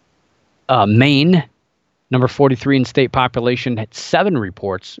 Maine, number 43 in state population, had 7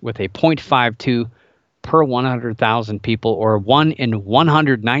 reports with a 0.52 per 100,000 people, or 1 in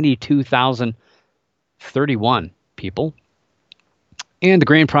 192,031 people. And the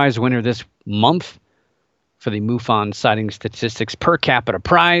grand prize winner this month for the MUFON sighting statistics per capita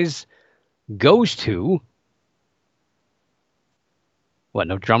prize goes to, what,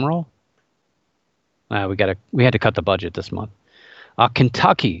 no drum roll? We had to cut the budget this month.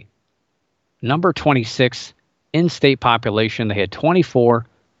 Kentucky, number 26 in state population. They had 24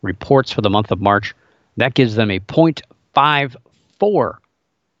 reports for the month of March. That gives them a 0.54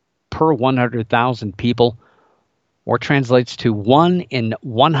 per 100,000 people, or translates to 1 in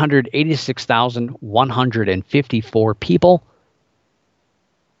 186,154 people.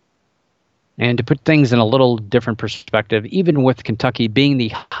 And to put things in a little different perspective, even with Kentucky being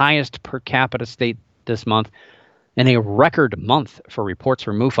the highest per capita state this month, and a record month for reports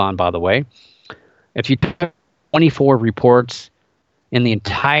from MUFON, by the way, if you took 24 reports in the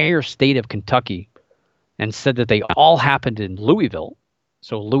entire state of Kentucky and said that they all happened in Louisville,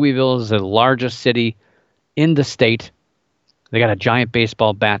 so Louisville is the largest city in the state, they got a giant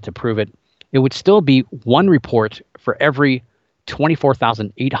baseball bat to prove it, it would still be 1 report for every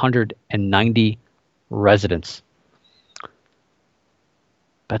 24,890 residents.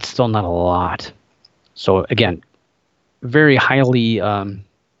 That's still not a lot. So again, very highly,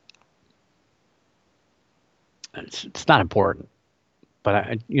 it's not important.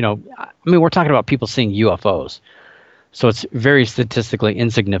 But, we're talking about people seeing UFOs. So it's very statistically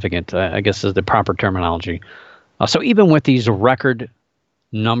insignificant, I guess is the proper terminology. So even with these record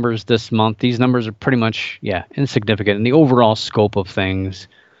numbers this month, these numbers are pretty much, insignificant in the overall scope of things.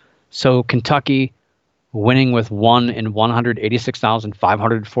 So Kentucky winning with 1 in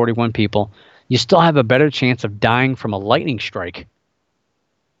 186,541 people, you still have a better chance of dying from a lightning strike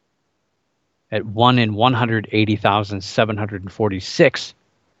at 1 in 180,746,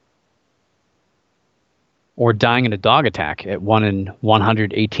 or dying in a dog attack at 1 in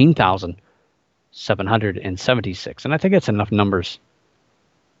 118,776. And I think that's enough numbers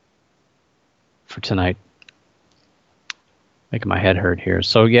for tonight. Making my head hurt here.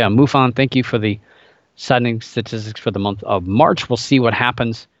 So yeah, MUFON, thank you for the sighting statistics for the month of March. We'll see what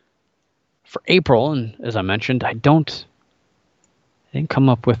happens for April. And as I mentioned, I didn't come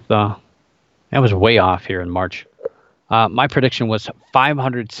up with, that was way off here in March. My prediction was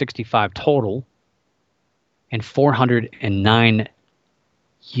 565 total and 409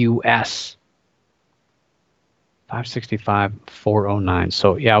 U.S. 565, 409.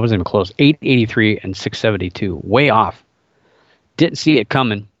 So, yeah, I wasn't even close. 883 and 672. Way off. Didn't see it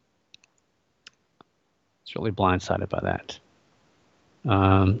coming. It's really blindsided by that.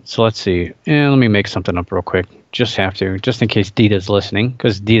 So let's see. Let me make something up real quick. Just have to, just in case Dita's listening,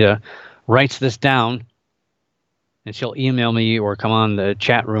 because Dita writes this down, and she'll email me or come on the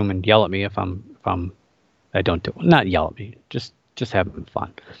chat room and yell at me if I don't do it. Not yell at me, just having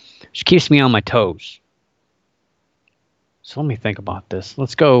fun. She keeps me on my toes. So let me think about this.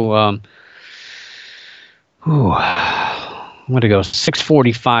 Let's go. I'm going to go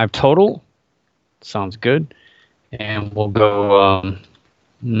 645 total. Sounds good. And we'll go,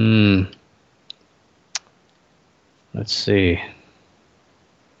 let's see,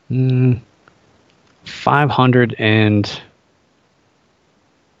 500 and,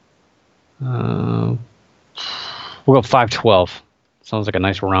 we'll go 512. Sounds like a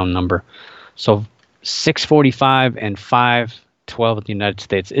nice round number. So 645 and 512 in the United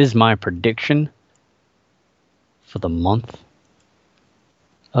States is my prediction for the month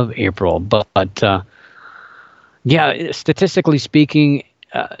of April. But yeah, statistically speaking,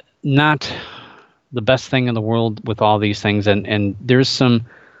 not the best thing in the world with all these things. And there's some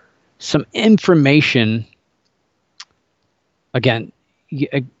information. Again,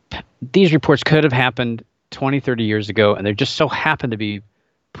 these reports could have happened 20, 30 years ago, and they just so happen to be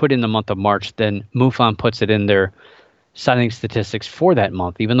put in the month of March. Then MUFON puts it in their sighting statistics for that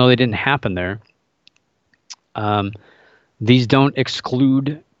month, even though they didn't happen there. These don't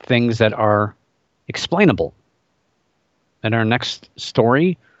exclude things that are explainable. And our next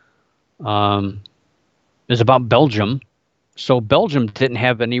story is about Belgium. So Belgium didn't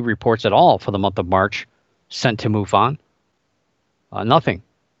have any reports at all for the month of March sent to MUFON. Nothing.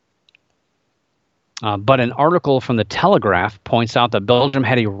 But an article from the Telegraph points out that Belgium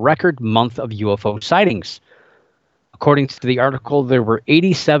had a record month of UFO sightings. According to the article, there were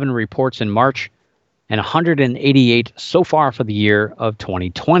 87 reports in March and 188 so far for the year of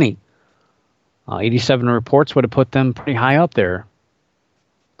 2020. 87 reports would have put them pretty high up there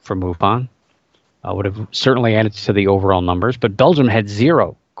for MUFON. Would have certainly added to the overall numbers, but Belgium had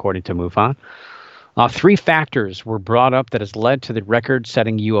 0, according to MUFON. 3 factors were brought up that has led to the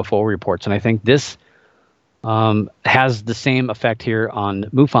record-setting UFO reports, and I think this has the same effect here on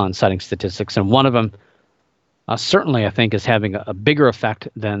MUFON sighting statistics, and one of them certainly, I think, is having a bigger effect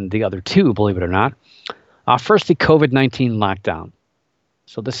than the other 2, believe it or not. First, the COVID-19 lockdown.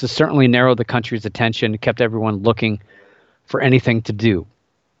 So this has certainly narrowed the country's attention, kept everyone looking for anything to do.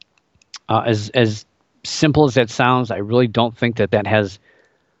 As simple as that sounds, I really don't think that has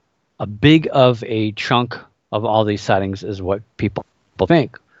a big of a chunk of all these sightings is what people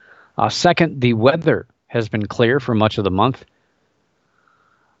think. Second, the weather has been clear for much of the month.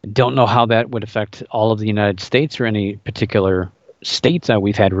 I don't know how that would affect all of the United States or any particular states.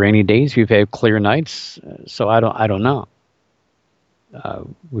 We've had rainy days, we've had clear nights, so I don't know.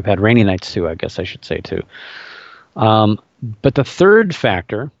 We've had rainy nights too, I guess I should say too. But the third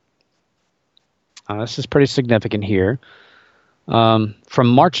factor, this is pretty significant here. From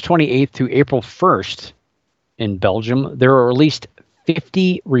March 28th to April 1st in Belgium, there are at least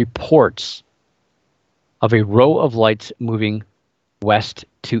 50 reports of a row of lights moving west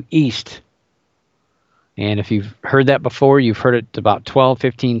to east. And if you've heard that before, you've heard it about 12,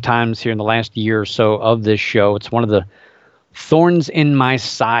 15 times here in the last year or so of this show. It's one of the thorns in my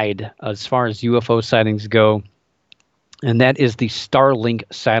side as far as UFO sightings go. And that is the Starlink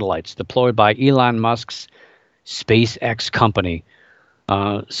satellites deployed by Elon Musk's SpaceX company.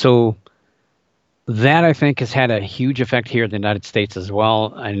 So that, I think, has had a huge effect here in the United States as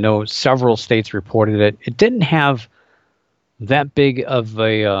well. I know several states reported it. It didn't have that big of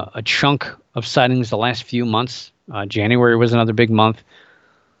a chunk of sightings the last few months. January was another big month.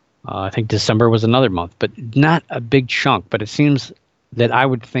 I think December was another month, but not a big chunk. But it seems that I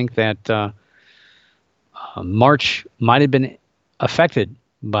would think that March might have been affected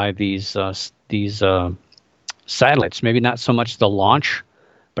by these satellites. Maybe not so much the launch,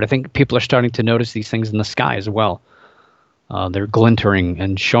 but I think people are starting to notice these things in the sky as well. They're glintering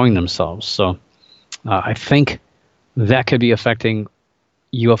and showing themselves. So I think that could be affecting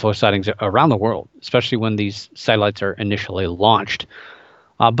UFO sightings around the world, especially when these satellites are initially launched.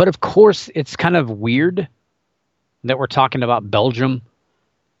 But of course, it's kind of weird that we're talking about Belgium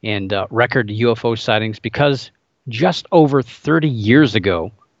and record UFO sightings because just over 30 years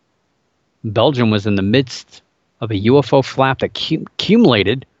ago, Belgium was in the midst of a UFO flap that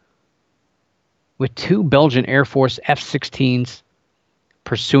accumulated with 2 Belgian Air Force F-16s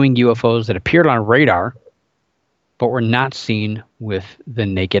pursuing UFOs that appeared on radar but were not seen with the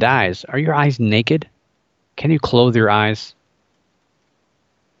naked eyes. Are your eyes naked? Can you close your eyes?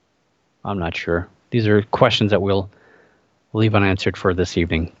 I'm not sure. These are questions that we'll leave unanswered for this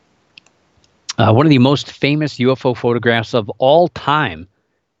evening. One of the most famous UFO photographs of all time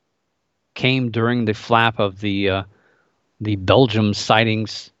came during the flap of the Belgium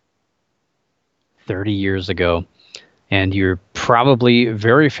sightings 30 years ago. And you're probably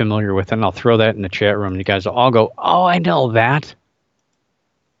very familiar with it. And I'll throw that in the chat room. You guys will all go, oh, I know that.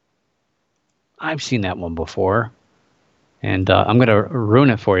 I've seen that one before. And I'm going to ruin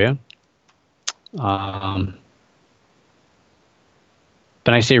it for you.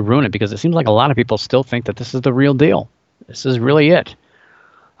 But I say ruin it because it seems like a lot of people still think that this is the real deal. This is really it.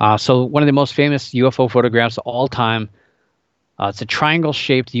 So one of the most famous UFO photographs of all time, it's a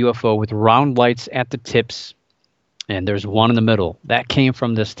triangle-shaped UFO with round lights at the tips, and there's one in the middle. That came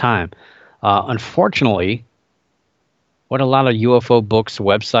from this time. Unfortunately, what a lot of UFO books,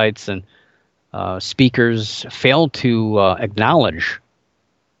 websites, and speakers fail to acknowledge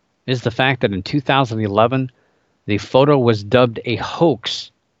is the fact that in 2011, the photo was dubbed a hoax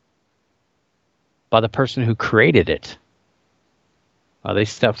by the person who created it. They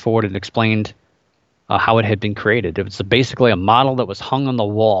stepped forward and explained how it had been created. It was basically a model that was hung on the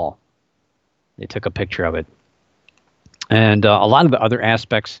wall. They took a picture of it. And a lot of the other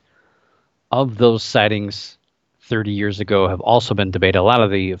aspects of those sightings 30 years ago have also been debated. A lot of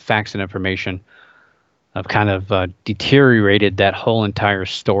the facts and information have kind of deteriorated that whole entire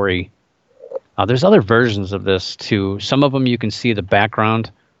story. There's other versions of this too. Some of them you can see the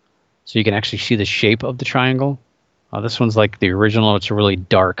background, so you can actually see the shape of the triangle. This one's like the original. It's really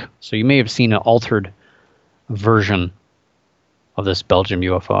dark. So you may have seen an altered version of this Belgium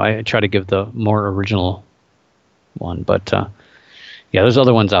UFO. I try to give the more original one. But yeah, there's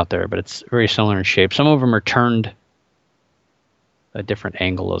other ones out there, but it's very similar in shape. Some of them are turned a different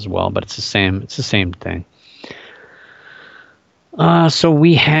angle as well, but it's the same thing. So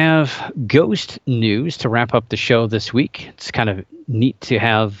we have ghost news to wrap up the show this week. It's kind of neat to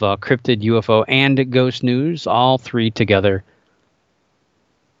have cryptid, UFO, and ghost news, all three together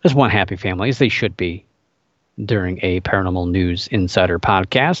as one happy family, as they should be during a Paranormal News Insider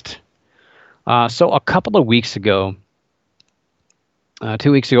podcast. So a couple of weeks ago,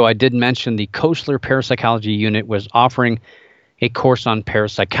 2 weeks ago, I did mention the Koestler Parapsychology Unit was offering a course on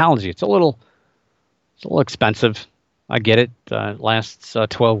parapsychology. It's a little expensive. I get it. It lasts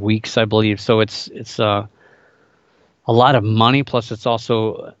 12 weeks, I believe. So it's a lot of money. Plus, it's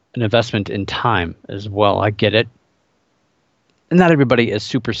also an investment in time as well. I get it. And not everybody is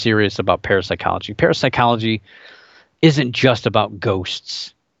super serious about parapsychology. Parapsychology isn't just about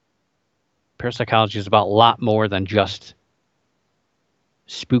ghosts. Parapsychology is about a lot more than just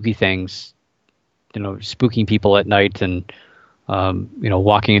spooky things. Spooking people at night and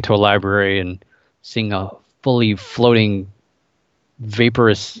walking into a library and seeing a fully floating,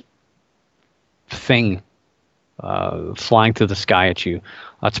 vaporous thing flying through the sky at you.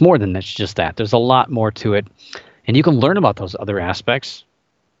 It's more than that's just that. There's a lot more to it. And you can learn about those other aspects,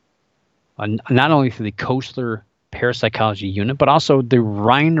 not only through the Koestler Parapsychology Unit, but also the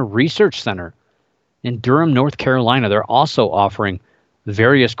Rhine Research Center in Durham, North Carolina. They're also offering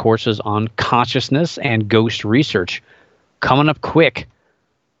various courses on consciousness and ghost research. Coming up quick.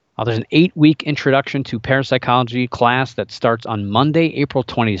 There's an 8-week introduction to parapsychology class that starts on Monday, April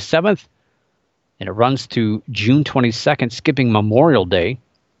 27th, and it runs to June 22nd, skipping Memorial Day.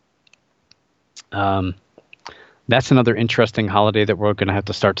 That's another interesting holiday that we're going to have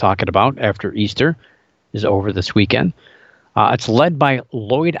to start talking about after Easter is over this weekend. It's led by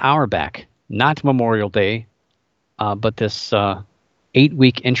Lloyd Auerbach, not Memorial Day, but this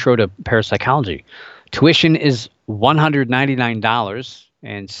 8-week intro to parapsychology. Tuition is $199.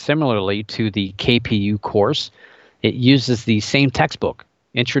 And similarly to the KPU course, it uses the same textbook,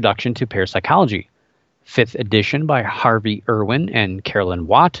 Introduction to Parapsychology, 5th edition by Harvey Irwin and Carolyn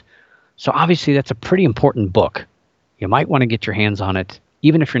Watt. So obviously that's a pretty important book. You might want to get your hands on it,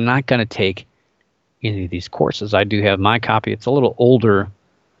 even if you're not going to take any of these courses. I do have my copy. It's a little older.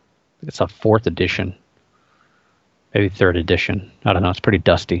 It's a 4th edition, maybe 3rd edition. I don't know. It's pretty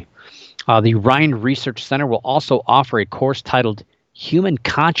dusty. The Rhine Research Center will also offer a course titled Human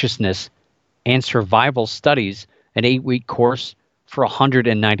Consciousness and Survival Studies, an 8-week course for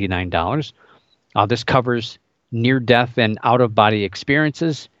 $199. This covers near-death and out-of-body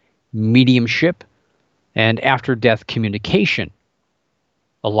experiences, mediumship, and after-death communication,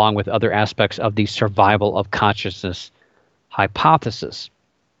 along with other aspects of the survival of consciousness hypothesis.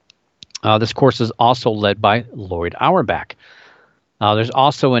 This course is also led by Lloyd Auerbach. There's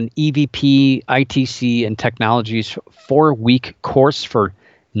also an EVP, ITC, and Technologies 4-week course for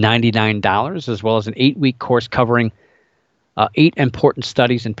 $99, as well as an 8-week course covering 8 important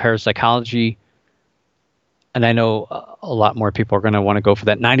studies in parapsychology. And I know a lot more people are going to want to go for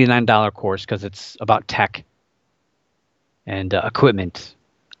that $99 course because it's about tech and equipment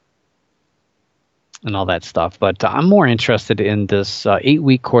and all that stuff. But I'm more interested in this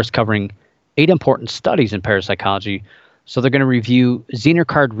 8-week course covering 8 important studies in parapsychology. So they're going to review Zener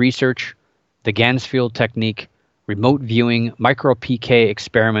card research, the Gansfield technique, remote viewing, micro PK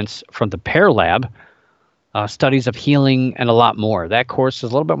experiments from the Pear Lab, studies of healing, and a lot more. That course is a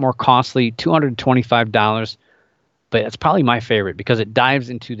little bit more costly, $225, but it's probably my favorite because it dives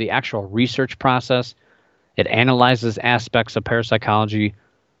into the actual research process. It analyzes aspects of parapsychology,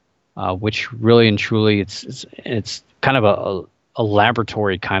 which really and truly it's kind of a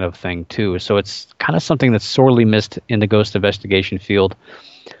laboratory kind of thing too. So it's kind of something that's sorely missed in the ghost investigation field.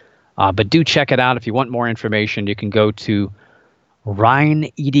 But do check it out. If you want more information, you can go to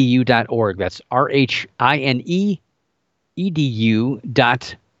rhineedu.org. That's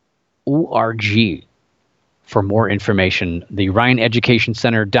RHINE-EDU.org for more information. The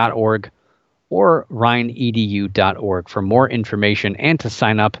rhineeducationcenter.org or rhineedu.org for more information and to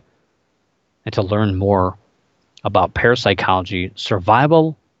sign up and to learn more about parapsychology,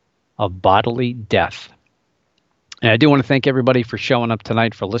 survival of bodily death. And I do want to thank everybody for showing up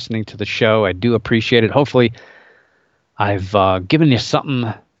tonight, for listening to the show. I do appreciate it. Hopefully, I've given you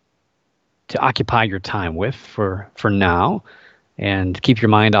something to occupy your time with for now and keep your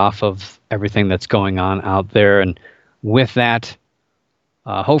mind off of everything that's going on out there. And with that,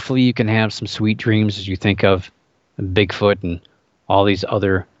 hopefully you can have some sweet dreams as you think of Bigfoot and all these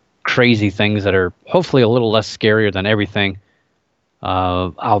other crazy things that are hopefully a little less scarier than everything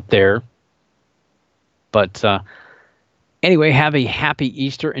out there. But anyway, have a happy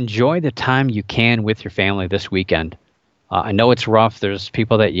Easter. Enjoy the time you can with your family this weekend. I know it's rough. There's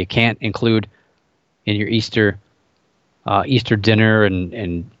people that you can't include in your Easter dinner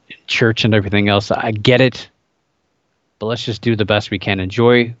and church and everything else. I get it, but let's just do the best we can.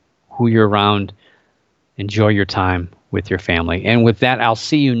 Enjoy who you're around. Enjoy your time with your family. And with that, I'll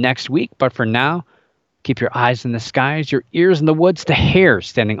see you next week. But for now, keep your eyes in the skies, your ears in the woods, the hair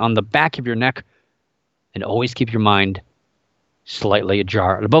standing on the back of your neck, and always keep your mind slightly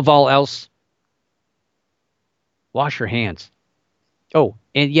ajar. And above all else, wash your hands. Oh,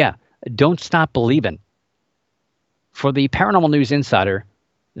 and yeah, don't stop believing. For the Paranormal News Insider,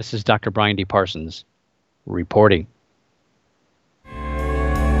 this is Dr. Brian D. Parsons reporting.